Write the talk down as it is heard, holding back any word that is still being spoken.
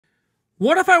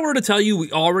What if I were to tell you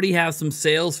we already have some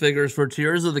sales figures for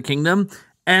Tears of the Kingdom,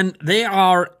 and they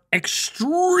are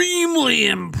extremely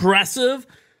impressive?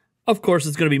 Of course,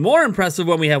 it's going to be more impressive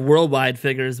when we have worldwide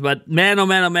figures, but man, oh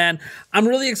man, oh man, I'm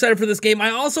really excited for this game. I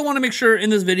also want to make sure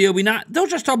in this video we don't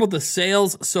just talk about the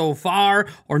sales so far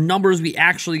or numbers we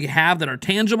actually have that are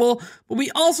tangible, but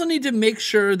we also need to make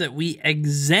sure that we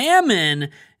examine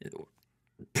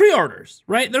pre-orders,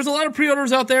 right? There's a lot of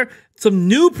pre-orders out there. Some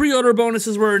new pre-order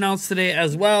bonuses were announced today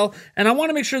as well, and I want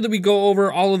to make sure that we go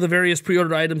over all of the various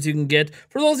pre-order items you can get.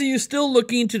 For those of you still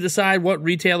looking to decide what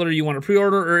retailer you want to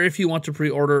pre-order or if you want to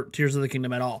pre-order Tears of the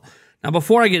Kingdom at all. Now,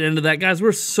 before I get into that, guys,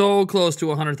 we're so close to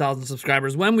 100,000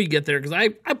 subscribers. When we get there, because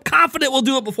I'm confident we'll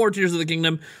do it before Tears of the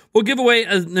Kingdom, we'll give away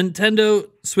a Nintendo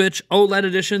Switch OLED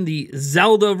edition, the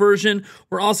Zelda version.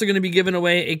 We're also going to be giving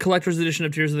away a collector's edition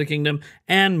of Tears of the Kingdom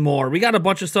and more. We got a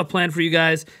bunch of stuff planned for you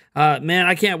guys. Man,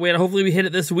 I can't wait. Hopefully we hit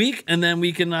it this week, and then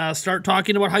we can start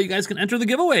talking about how you guys can enter the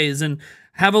giveaways and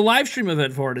have a live stream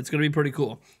event for it. It's going to be pretty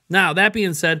cool. Now, that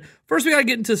being said, first we got to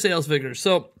get into sales figures.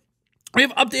 So we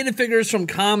have updated figures from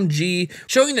ComG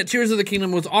showing that Tears of the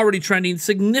Kingdom was already trending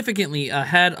significantly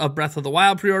ahead of Breath of the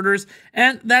Wild pre-orders,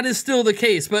 and that is still the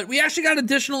case. But we actually got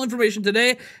additional information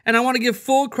today, and I want to give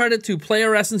full credit to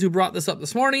Player Essence who brought this up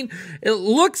this morning. It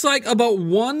looks like about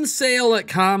one sale at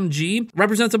ComG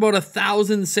represents about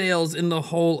 1,000 sales in the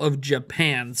whole of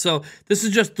Japan. So this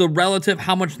is just the relative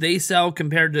how much they sell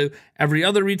compared to every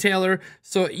other retailer.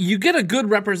 So you get a good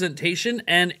representation,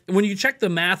 and when you check the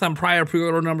math on prior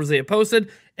pre-order numbers they have posted,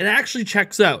 it actually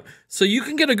checks out. So you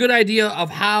can get a good idea of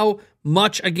how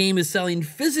much a game is selling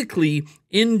physically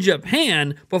in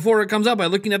Japan before it comes out by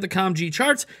looking at the ComG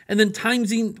charts and then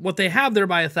timesing what they have there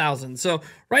by 1,000. So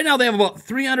right now they have about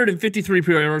 353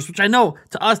 pre-orders, which I know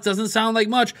to us doesn't sound like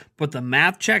much, but the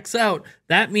math checks out.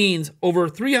 That means over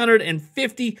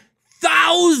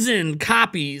 350,000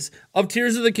 copies of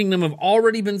Tears of the Kingdom have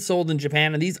already been sold in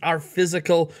Japan, and these are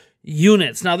physical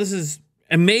units. Now, this is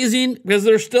amazing because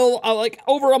there's still like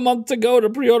over a month to go to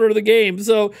pre-order the game.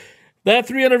 So that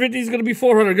 350 is going to be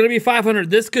 400, going to be 500.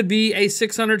 This could be a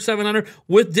 600, 700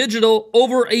 with digital,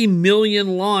 over 1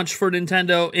 million launch for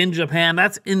Nintendo in Japan.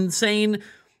 That's insane.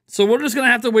 So we're just going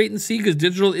to have to wait and see because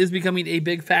digital is becoming a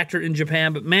big factor in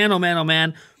Japan. But man, oh man, oh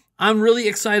man, I'm really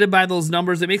excited by those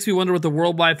numbers. It makes me wonder what the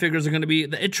worldwide figures are going to be.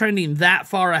 It trending that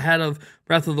far ahead of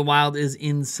Breath of the Wild is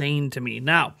insane to me.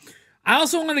 Now, I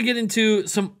also want to get into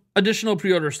some additional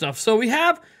pre-order stuff. So we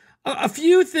have a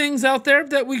few things out there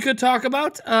that we could talk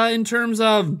about in terms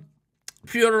of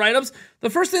pre-order items. The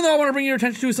first thing that I want to bring your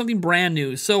attention to is something brand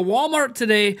new. So Walmart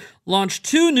today launched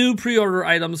 2 new pre-order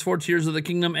items for Tears of the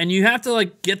Kingdom, and you have to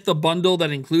like get the bundle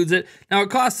that includes it. Now it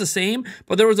costs the same,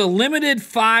 but there was a limited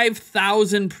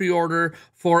 5,000 pre-order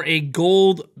for a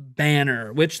gold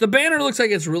banner, which the banner looks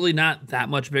like it's really not that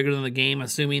much bigger than the game,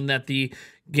 assuming that the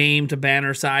game to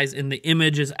banner size in the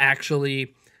image is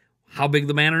actually how big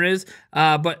the banner is.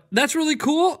 But that's really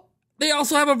cool. They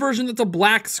also have a version that's a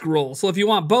black scroll. So if you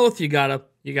want both, you gotta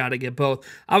get both.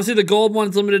 Obviously, the gold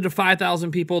one's limited to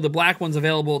 5,000 people. The black one's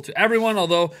available to everyone,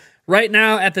 although right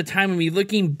now, at the time of me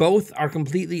looking, both are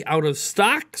completely out of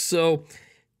stock. So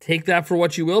take that for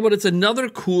what you will, but it's another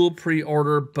cool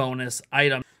pre-order bonus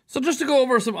item. So just to go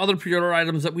over some other pre-order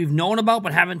items that we've known about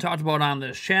but haven't talked about on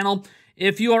this channel.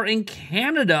 If you are in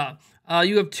Canada,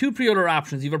 you have 2 pre-order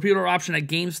options. You have a pre-order option at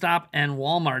GameStop and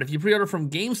Walmart. If you pre-order from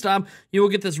GameStop, you will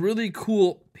get this really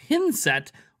cool pin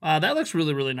set. That looks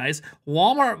really, really nice.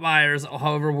 Walmart buyers,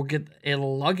 however, will get a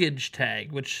luggage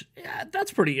tag, which, yeah,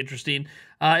 that's pretty interesting.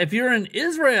 If you're in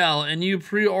Israel and you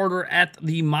pre-order at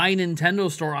the My Nintendo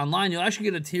store online, you'll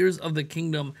actually get a Tears of the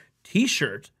Kingdom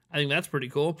t-shirt. I think that's pretty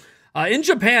cool. In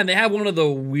Japan, they have one of the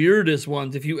weirdest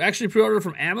ones. If you actually pre-order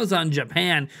from Amazon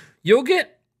Japan, you'll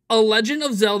get a Legend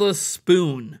of Zelda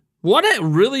spoon. What a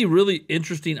really, really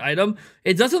interesting item.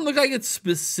 It doesn't look like it's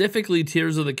specifically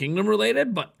Tears of the Kingdom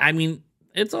related, but I mean,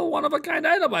 it's a one-of-a-kind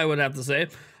item, I would have to say.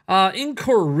 In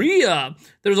Korea,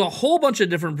 there's a whole bunch of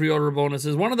different pre-order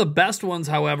bonuses. One of the best ones,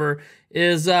 however,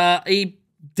 is a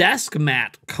desk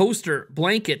mat, coaster,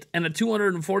 blanket, and a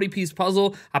 240-piece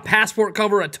puzzle, a passport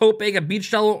cover, a tote bag, a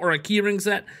beach towel, or a keyring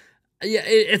set. Yeah,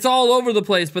 it's all over the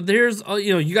place, but there's,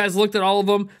 you guys looked at all of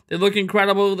them. They look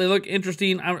incredible. They look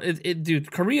interesting.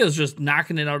 Dude, Korea's just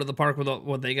knocking it out of the park with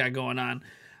what they got going on.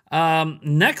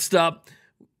 Next up,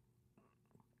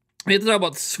 we have to talk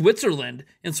about Switzerland.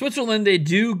 In Switzerland, they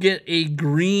do get a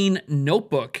green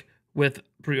notebook with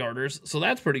pre-orders, so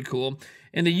that's pretty cool.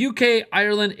 In the UK,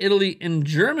 Ireland, Italy, and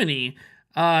Germany,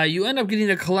 you end up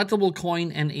getting a collectible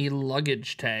coin and a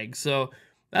luggage tag. So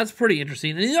that's pretty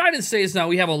interesting. In the United States now,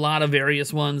 we have a lot of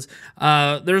various ones.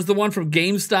 There's the one from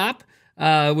GameStop.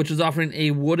 which is offering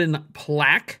a wooden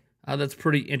plaque. That's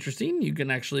pretty interesting. You can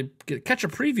actually catch a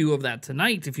preview of that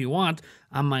tonight if you want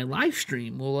on my live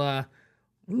stream.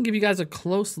 We can give you guys a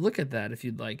close look at that if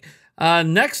you'd like.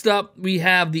 Next up, we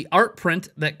have the art print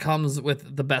that comes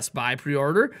with the Best Buy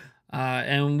pre-order.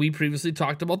 And we previously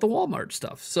talked about the Walmart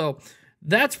stuff. So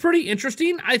that's pretty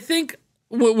interesting. I think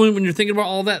when you're thinking about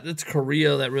all that, it's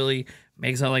Korea that really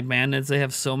makes out like bandits. They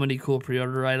have so many cool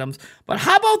pre-order items. But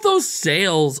how about those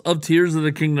sales of Tears of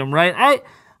the Kingdom, right?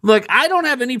 Look, I don't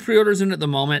have any pre-orders in at the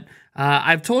moment.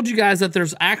 I've told you guys that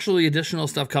there's actually additional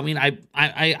stuff coming.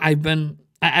 I've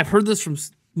heard this from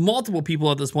multiple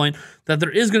people at this point that there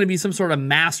is going to be some sort of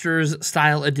Masters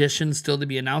style edition still to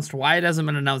be announced. Why it hasn't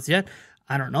been announced yet,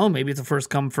 I don't know. Maybe it's a first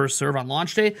come, first serve on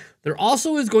launch day. There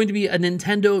also is going to be a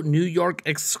Nintendo New York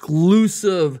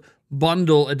exclusive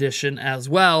bundle edition as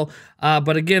well.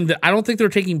 But again, I don't think they're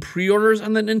taking pre-orders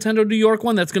on the Nintendo New York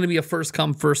one. That's going to be a first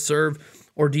come, first serve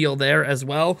ordeal there as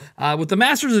well. With the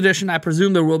Masters edition, I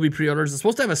presume there will be pre-orders. It's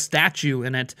supposed to have a statue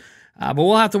in it. But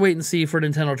we'll have to wait and see for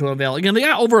Nintendo to unveil. Again, they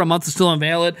got over a month to still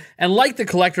unveil it. And like the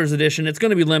collector's edition, it's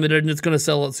going to be limited and it's going to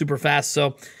sell it super fast.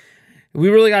 So we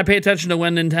really got to pay attention to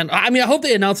when Nintendo... I mean, I hope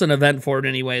they announce an event for it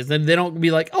anyways. Then they don't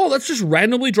be like, oh, let's just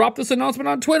randomly drop this announcement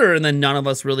on Twitter. And then none of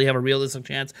us really have a realistic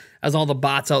chance as all the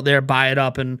bots out there buy it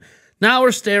up. And now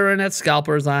we're staring at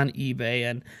scalpers on eBay.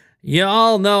 And you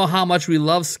all know how much we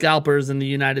love scalpers in the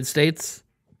United States.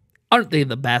 Aren't they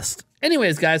the best?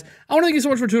 Anyways, guys, I want to thank you so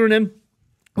much for tuning in.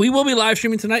 We will be live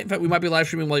streaming tonight. In fact, we might be live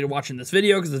streaming while you're watching this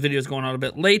video because this video is going out a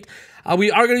bit late.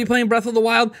 We are going to be playing Breath of the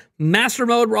Wild Master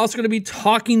Mode. We're also going to be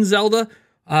talking Zelda.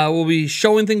 We'll be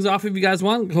showing things off if you guys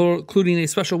want, including a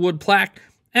special wood plaque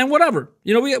and whatever.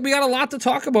 You know, we got a lot to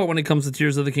talk about when it comes to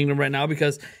Tears of the Kingdom right now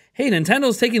because, hey,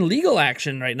 Nintendo's taking legal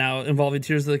action right now involving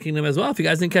Tears of the Kingdom as well. If you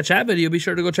guys didn't catch that video, be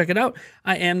sure to go check it out.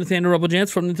 I am Nathaniel Rebel Jance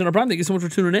from Nintendo Prime. Thank you so much for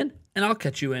tuning in, and I'll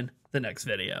catch you in the next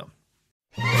video.